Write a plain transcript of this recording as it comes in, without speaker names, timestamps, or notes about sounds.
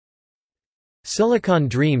Silicon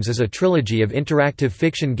Dreams is a trilogy of interactive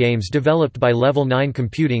fiction games developed by Level 9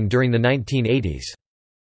 Computing during the 1980s.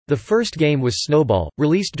 The first game was Snowball,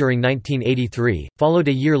 released during 1983, followed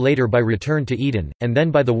a year later by Return to Eden, and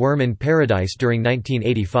then by The Worm in Paradise during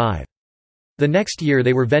 1985. The next year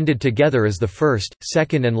they were vended together as the first,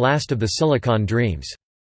 second and last of the Silicon Dreams.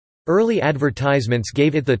 Early advertisements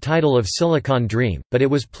gave it the title of Silicon Dream, but it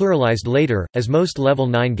was pluralized later. As most Level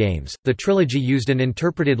 9 games, the trilogy used an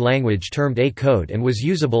interpreted language termed A-code and was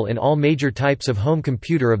usable in all major types of home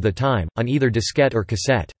computer of the time, on either diskette or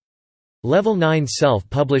cassette. Level 9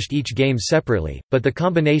 self-published each game separately, but the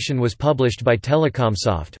combination was published by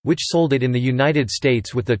Telecomsoft, which sold it in the United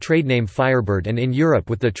States with the trade name Firebird and in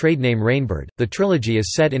Europe with the trade name Rainbird. The trilogy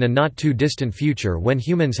is set in a not too distant future when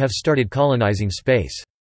humans have started colonizing space.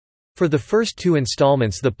 For the first two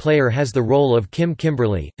installments, the player has the role of Kim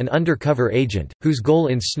Kimberly, an undercover agent, whose goal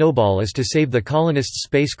in Snowball is to save the colonists'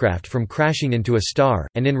 spacecraft from crashing into a star,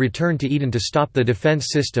 and in Return to Eden to stop the defense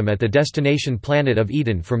system at the destination planet of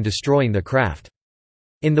Eden from destroying the craft.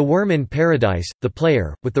 In The Worm in Paradise, the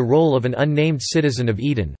player, with the role of an unnamed citizen of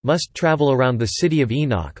Eden, must travel around the city of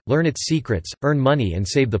Enoch, learn its secrets, earn money and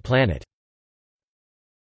save the planet.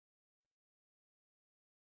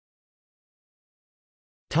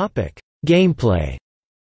 Gameplay.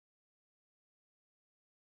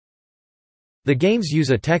 The games use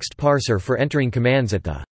a text parser for entering commands at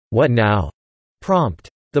the "What now?" prompt.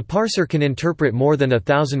 The parser can interpret more than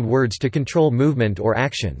 1,000 words to control movement or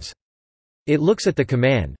actions. It looks at the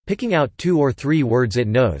command, picking out 2 or 3 words it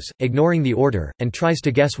knows, ignoring the order, and tries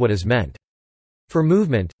to guess what is meant. For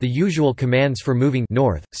movement, the usual commands for moving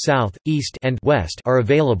north, south, east, and west are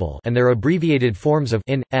available, and their abbreviated forms of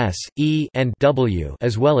in, s, e, and w,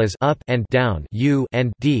 as well as up and down, u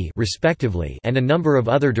and d, respectively, and a number of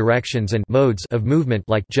other directions and modes of movement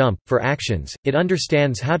like jump. For actions, it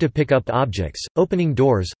understands how to pick up objects, opening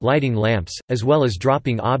doors, lighting lamps, as well as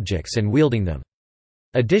dropping objects and wielding them.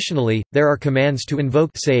 Additionally, there are commands to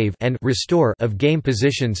invoke save and restore of game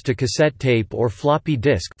positions to cassette tape or floppy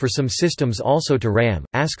disk, for some systems also to RAM,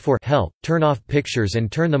 ask for help, turn off pictures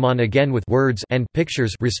and turn them on again with words and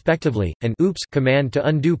pictures respectively, and oops command to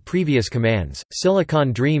undo previous commands.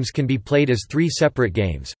 Silicon Dreams can be played as 3 separate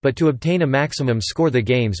games, but to obtain a maximum score the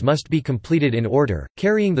games must be completed in order,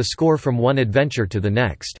 carrying the score from one adventure to the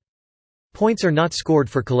next. Points are not scored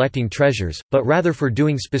for collecting treasures, but rather for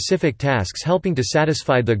doing specific tasks helping to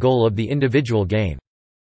satisfy the goal of the individual game.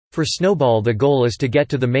 For Snowball, the goal is to get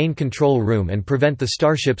to the main control room and prevent the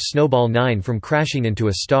starship Snowball 9 from crashing into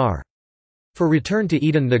a star. For Return to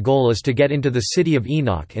Eden, the goal is to get into the city of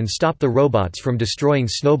Enoch and stop the robots from destroying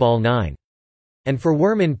Snowball 9. And for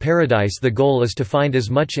Worm in Paradise, the goal is to find as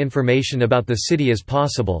much information about the city as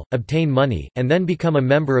possible, obtain money, and then become a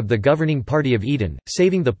member of the governing party of Eden,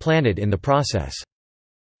 saving the planet in the process.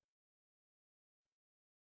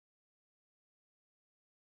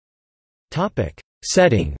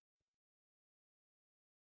 Setting.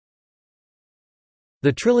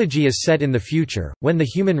 The trilogy is set in the future, when the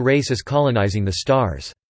human race is colonizing the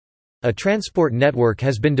stars. A transport network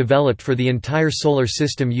has been developed for the entire solar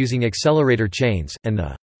system using accelerator chains, and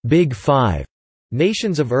the Big Five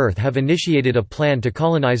nations of Earth have initiated a plan to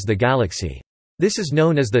colonize the galaxy. This is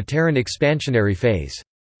known as the Terran expansionary phase.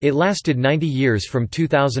 It lasted 90 years from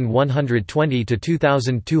 2120 to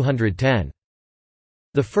 2210.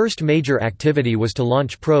 The first major activity was to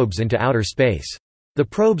launch probes into outer space. The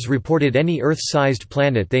probes reported any Earth-sized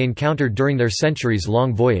planet they encountered during their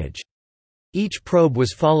centuries-long voyage. Each probe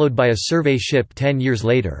was followed by a survey ship 10 years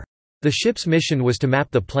later. The ship's mission was to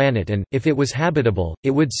map the planet and, if it was habitable,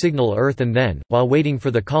 it would signal Earth and then, while waiting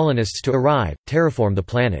for the colonists to arrive, terraform the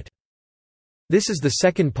planet. This is the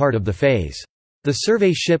second part of the phase. The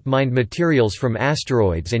survey ship mined materials from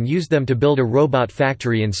asteroids and used them to build a robot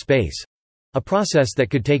factory in space—a process that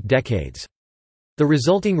could take decades. The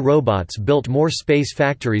resulting robots built more space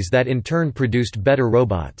factories that in turn produced better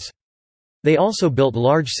robots. They also built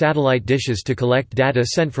large satellite dishes to collect data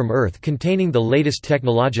sent from Earth containing the latest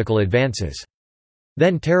technological advances.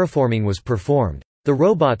 Then terraforming was performed. The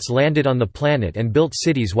robots landed on the planet and built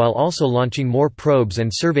cities while also launching more probes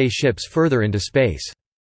and survey ships further into space.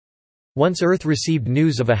 Once Earth received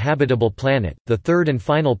news of a habitable planet, the third and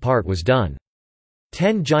final part was done.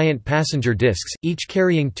 10 giant passenger disks, each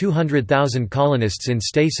carrying 200,000 colonists in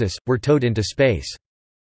stasis, were towed into space.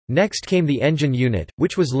 Next came the engine unit,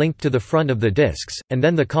 which was linked to the front of the disks, and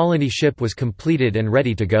then the colony ship was completed and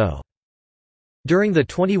ready to go. During the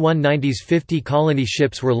 2190s 50 colony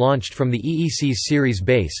ships were launched from the EEC's Ceres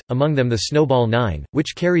base, among them the Snowball 9,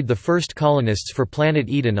 which carried the first colonists for planet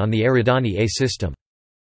Eden on the Eridani A system.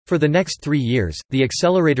 For the next 3 years, the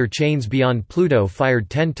accelerator chains beyond Pluto fired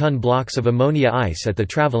 10-ton blocks of ammonia ice at the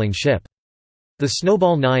traveling ship. The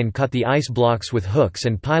Snowball 9 caught the ice blocks with hooks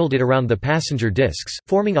and piled it around the passenger discs,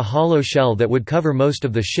 forming a hollow shell that would cover most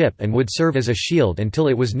of the ship and would serve as a shield until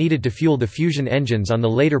it was needed to fuel the fusion engines on the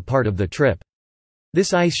later part of the trip.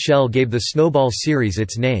 This ice shell gave the Snowball series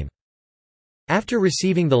its name. After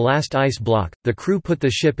receiving the last ice block, the crew put the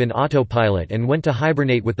ship in autopilot and went to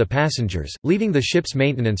hibernate with the passengers, leaving the ship's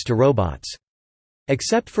maintenance to robots.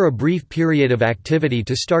 Except for a brief period of activity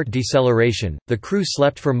to start deceleration, the crew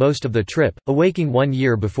slept for most of the trip, awaking 1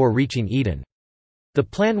 year before reaching Eden. The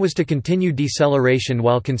plan was to continue deceleration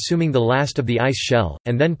while consuming the last of the ice shell,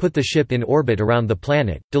 and then put the ship in orbit around the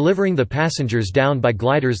planet, delivering the passengers down by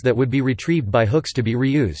gliders that would be retrieved by hooks to be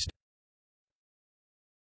reused.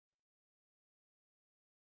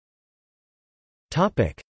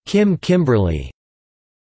 Kim Kimberly.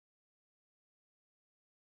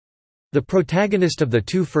 The protagonist of the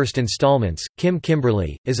 2 first installments, Kim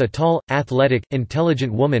Kimberly, is a tall, athletic,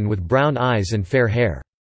 intelligent woman with brown eyes and fair hair.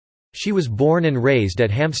 She was born and raised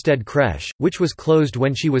at Hampstead Creche, which was closed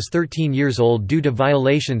when she was 13 years old due to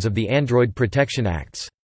violations of the Android Protection Acts.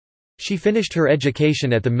 She finished her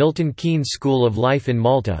education at the Milton Keynes School of Life in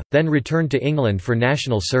Malta, then returned to England for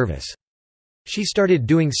national service. She started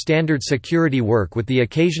doing standard security work with the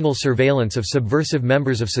occasional surveillance of subversive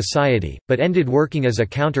members of society, but ended working as a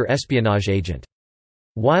counter-espionage agent.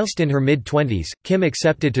 Whilst in her mid-20s, Kim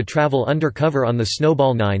accepted to travel undercover on the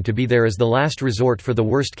Snowball 9 to be there as the last resort for the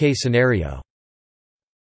worst-case scenario.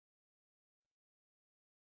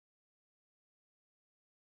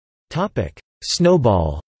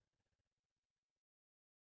 Snowball.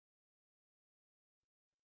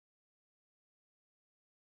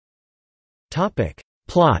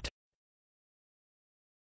 Plot.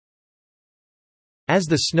 As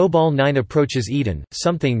the Snowball 9 approaches Eden,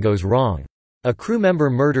 something goes wrong. A crew member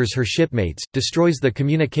murders her shipmates, destroys the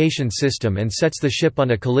communication system and sets the ship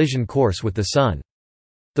on a collision course with the Sun.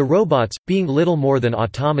 The robots, being little more than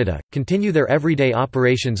automata, continue their everyday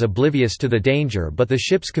operations oblivious to the danger, but the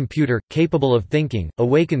ship's computer, capable of thinking,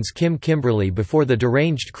 awakens Kim Kimberly before the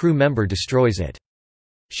deranged crew member destroys it.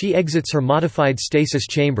 She exits her modified stasis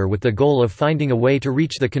chamber with the goal of finding a way to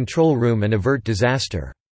reach the control room and avert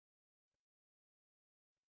disaster.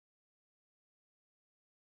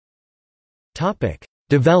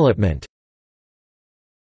 Development.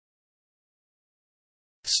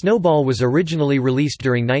 Snowball was originally released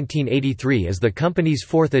during 1983 as the company's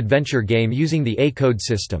 4th adventure game using the A-code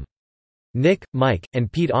system. Nick, Mike, and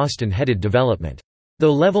Pete Austin headed development.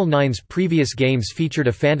 Though Level 9's previous games featured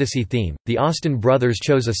a fantasy theme, the Austin brothers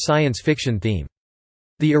chose a science fiction theme.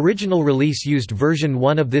 The original release used version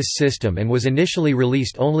 1 of this system and was initially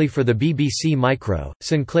released only for the BBC Micro,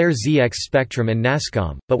 Sinclair ZX Spectrum and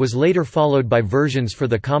NASCOM, but was later followed by versions for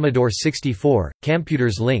the Commodore 64,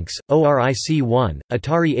 Computers Lynx, ORIC-1,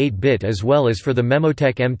 Atari 8-bit as well as for the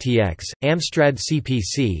Memotech MTX, Amstrad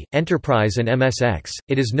CPC, Enterprise and MSX.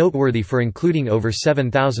 It is noteworthy for including over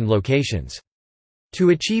 7,000 locations.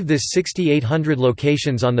 To achieve this, 6,800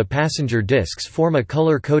 locations on the passenger discs form a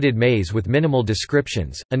color-coded maze with minimal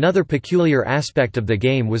descriptions. Another peculiar aspect of the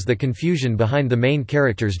game was the confusion behind the main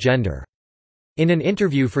character's gender. In an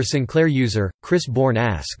interview for Sinclair user, Chris Bourne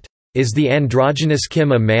asked, "Is the androgynous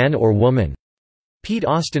Kim a man or woman?" Pete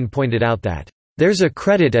Austin pointed out that, "There's a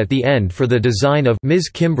credit at the end for the design of Ms.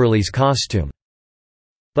 Kimberly's costume,"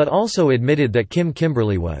 but also admitted that Kim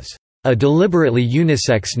Kimberly was a deliberately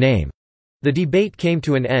unisex name. The debate came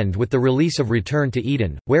to an end with the release of Return to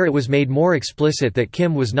Eden, where it was made more explicit that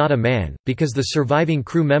Kim was not a man, because the surviving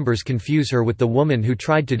crew members confuse her with the woman who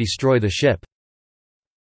tried to destroy the ship.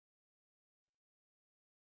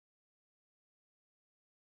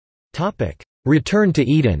 Return to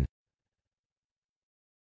Eden.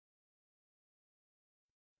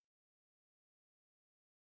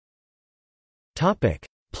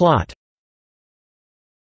 Plot.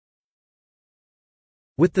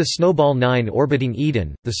 With the Snowball 9 orbiting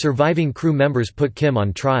Eden, the surviving crew members put Kim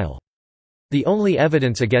on trial. The only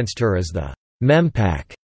evidence against her is the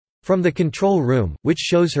MEMPAC from the control room, which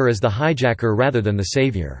shows her as the hijacker rather than the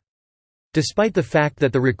savior. Despite the fact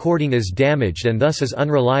that the recording is damaged and thus is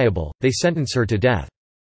unreliable, they sentence her to death.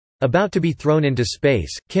 About to be thrown into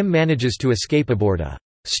space, Kim manages to escape aboard a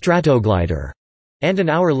stratoglider, and an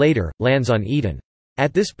hour later, lands on Eden.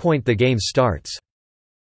 At this point the game starts.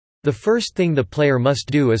 The first thing the player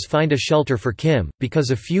must do is find a shelter for Kim,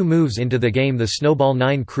 because a few moves into the game the Snowball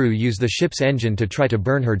 9 crew use the ship's engine to try to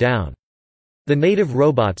burn her down. The native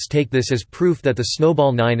robots take this as proof that the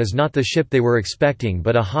Snowball 9 is not the ship they were expecting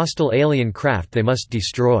but a hostile alien craft they must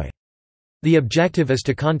destroy. The objective is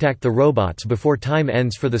to contact the robots before time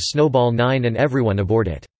ends for the Snowball 9 and everyone aboard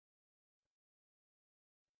it.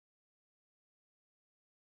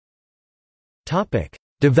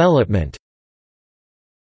 Development.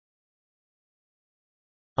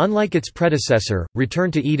 Unlike its predecessor, Return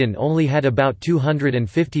to Eden only had about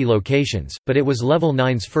 250 locations, but it was Level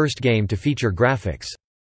 9's first game to feature graphics.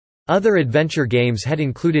 Other adventure games had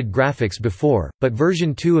included graphics before, but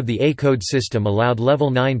version 2 of the A-code system allowed Level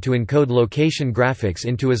 9 to encode location graphics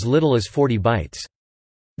into as little as 40 bytes.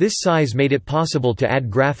 This size made it possible to add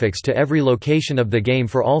graphics to every location of the game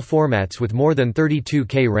for all formats with more than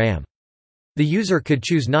 32K RAM. The user could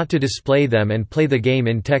choose not to display them and play the game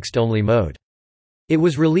in text-only mode. It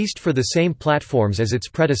was released for the same platforms as its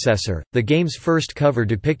predecessor. The game's first cover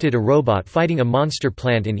depicted a robot fighting a monster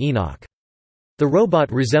plant in Enoch. The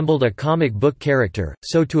robot resembled a comic book character,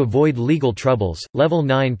 so to avoid legal troubles, Level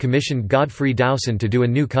 9 commissioned Godfrey Dowson to do a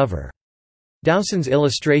new cover. Dowson's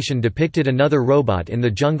illustration depicted another robot in the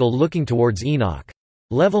jungle looking towards Enoch.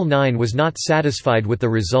 Level 9 was not satisfied with the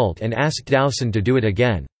result and asked Dowson to do it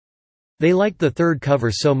again. They liked the third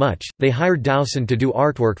cover so much, they hired Dowson to do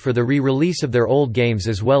artwork for the re-release of their old games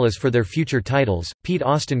as well as for their future titles. Pete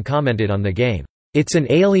Austin commented on the game, "It's an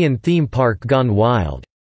alien theme park gone wild.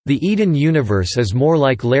 The Eden universe is more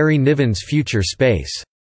like Larry Niven's Future Space."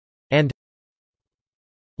 And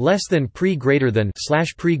less than pre greater than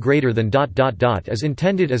is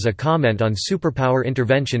intended as a comment on superpower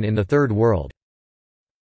intervention in the third world.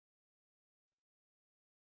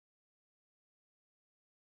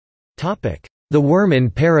 The Worm in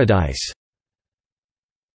Paradise.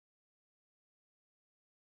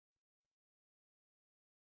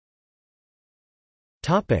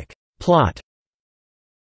 Plot.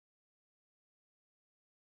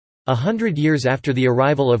 100 years after the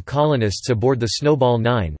arrival of colonists aboard the Snowball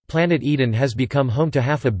 9, planet Eden has become home to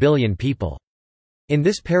 500 million people. In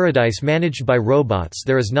this paradise managed by robots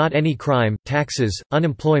there is not any crime, taxes,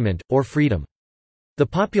 unemployment, or freedom. The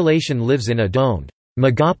population lives in a domed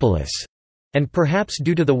megapolis, and perhaps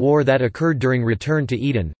due to the war that occurred during Return to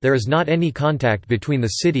Eden, there is not any contact between the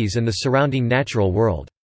cities and the surrounding natural world.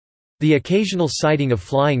 The occasional sighting of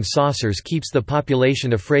flying saucers keeps the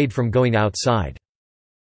population afraid from going outside.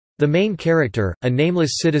 The main character, a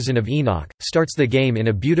nameless citizen of Enoch, starts the game in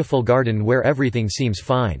a beautiful garden where everything seems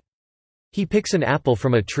fine. He picks an apple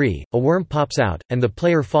from a tree, a worm pops out, and the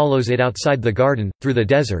player follows it outside the garden, through the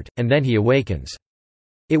desert, and then he awakens.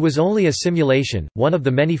 It was only a simulation, one of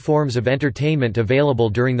the many forms of entertainment available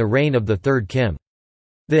during the reign of the third Kim.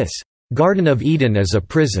 This Garden of Eden is a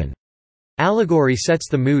prison allegory sets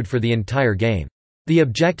the mood for the entire game. The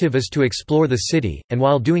objective is to explore the city, and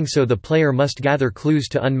while doing so the player must gather clues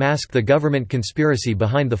to unmask the government conspiracy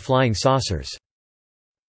behind the flying saucers.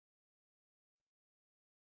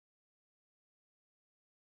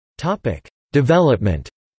 Development.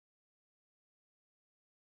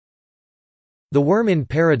 The Worm in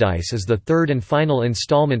Paradise is the third and final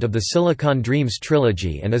installment of the Silicon Dreams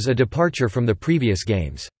trilogy and is a departure from the previous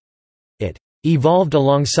games. It evolved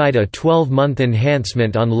alongside a 12-month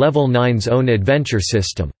enhancement on Level 9's own adventure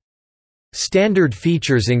system. Standard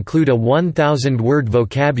features include a 1,000-word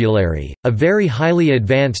vocabulary, a very highly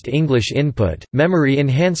advanced English input,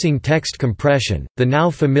 memory-enhancing text compression, the now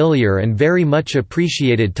familiar and very much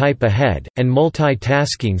appreciated type ahead, and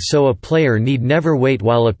multitasking so a player need never wait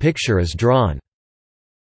while a picture is drawn.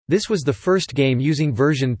 This was the first game using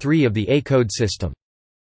version 3 of the A-code system.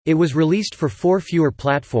 It was released for 4 fewer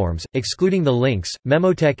platforms, excluding the Lynx,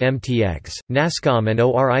 Memotech MTX, NASCOM and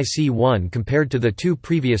ORIC-1 compared to the 2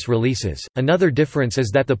 previous releases. Another difference is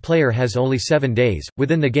that the player has only 7 days,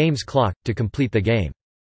 within the game's clock, to complete the game.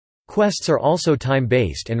 Quests are also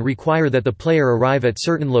time-based and require that the player arrive at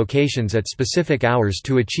certain locations at specific hours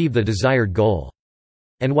to achieve the desired goal.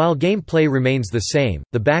 And while gameplay remains the same,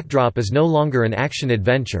 the backdrop is no longer an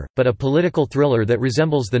action-adventure, but a political thriller that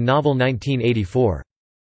resembles the novel 1984.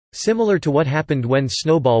 Similar to what happened when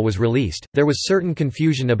Snowball was released, there was certain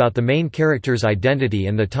confusion about the main character's identity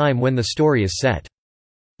and the time when the story is set.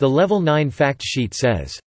 The Level 9 fact sheet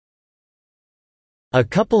says, "A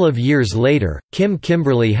couple of years later, Kim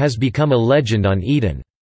Kimberly has become a legend on Eden."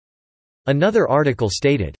 Another article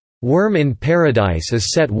stated, "Worm in Paradise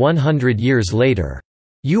is set 100 years later.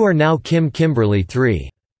 You are now Kim Kimberly 3."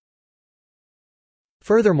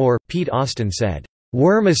 Furthermore, Pete Austin said,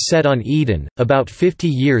 "Worm is set on Eden, about 50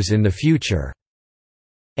 years in the future."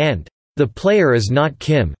 And, "The player is not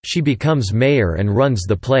Kim, she becomes mayor and runs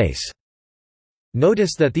the place."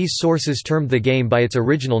 Notice that these sources termed the game by its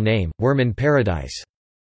original name, Worm in Paradise.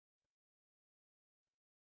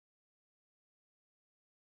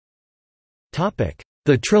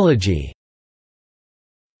 The trilogy.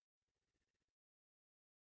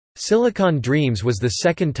 Silicon Dreams was the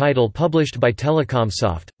second title published by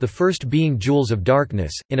Telecomsoft, the first being Jewels of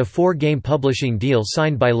Darkness, in a 4-game publishing deal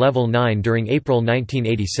signed by Level 9 during April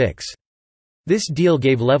 1986. This deal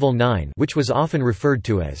gave Level 9, which was often referred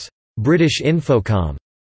to as British Infocom,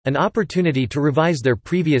 an opportunity to revise their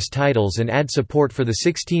previous titles and add support for the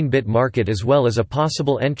 16-bit market as well as a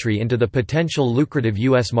possible entry into the potential lucrative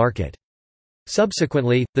US market.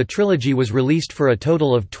 Subsequently, the trilogy was released for a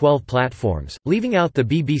total of 12 platforms, leaving out the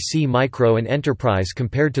BBC Micro and Enterprise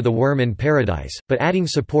compared to the Worm in Paradise, but adding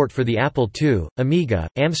support for the Apple II, Amiga,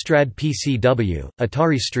 Amstrad PCW,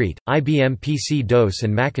 Atari ST, IBM PC-DOS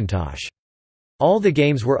and Macintosh. All the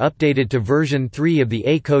games were updated to version 3 of the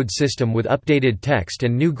A-code system with updated text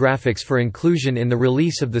and new graphics for inclusion in the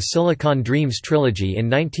release of the Silicon Dreams trilogy in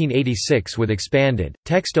 1986 with expanded,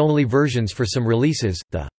 text-only versions for some releases.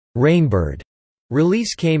 The Rainbird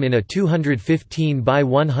release came in a 215 by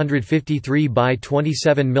 153 by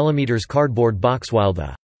 27 mm cardboard box while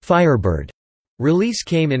the Firebird release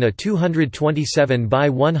came in a 227 by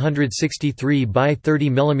 163 by 30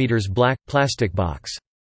 mm black, plastic box.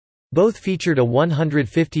 Both featured a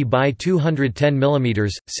 150 by 210 mm,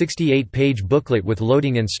 68-page booklet with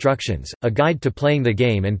loading instructions, a guide to playing the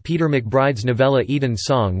game and Peter McBride's novella Eden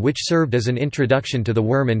Song which served as an introduction to The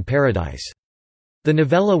Worm in Paradise. The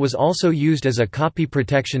novella was also used as a copy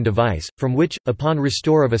protection device, from which, upon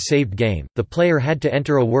restore of a saved game, the player had to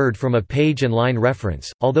enter a word from a page and line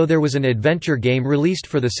reference. Although there was an adventure game released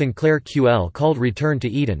for the Sinclair QL called Return to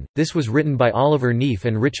Eden, this was written by Oliver Neef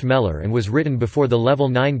and Rich Meller and was written before the Level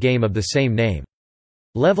 9 game of the same name.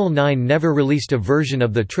 Level 9 never released a version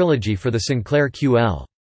of the trilogy for the Sinclair QL.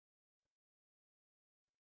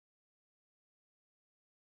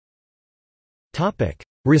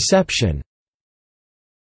 Reception.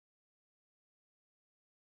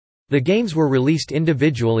 The games were released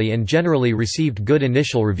individually and generally received good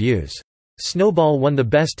initial reviews. Snowball won the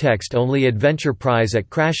Best Text-Only Adventure Prize at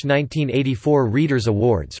Crash 1984 Readers'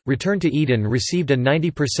 Awards, Return to Eden received a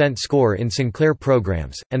 90% score in Sinclair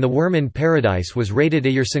programs, and The Worm in Paradise was rated a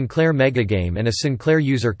Your Sinclair Megagame and a Sinclair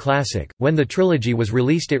User Classic. When the trilogy was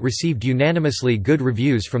released it received unanimously good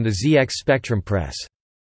reviews from the ZX Spectrum press.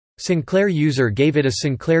 Sinclair User gave it a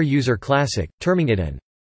Sinclair User Classic, terming it an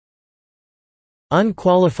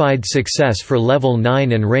unqualified success for Level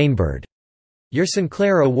 9 and Rainbird. Your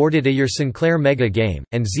Sinclair awarded a Your Sinclair Mega Game,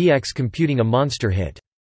 and ZX Computing a monster hit.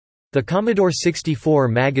 The Commodore 64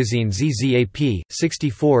 magazine ZZAP!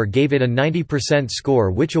 64 gave it a 90%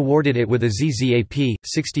 score which awarded it with a ZZAP!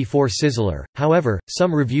 64 Sizzler. However,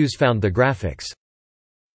 some reviews found the graphics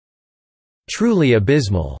truly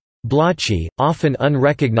abysmal, blotchy, often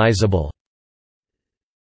unrecognizable,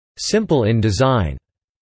 simple in design,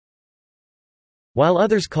 while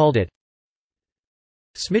others called it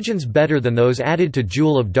smidgens better than those added to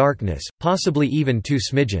Jewel of Darkness, possibly even 2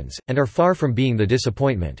 smidgens, and are far from being the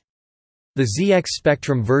disappointment. The ZX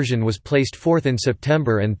Spectrum version was placed 4th in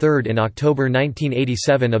September and 3rd in October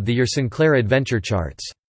 1987 of the Your Sinclair Adventure charts.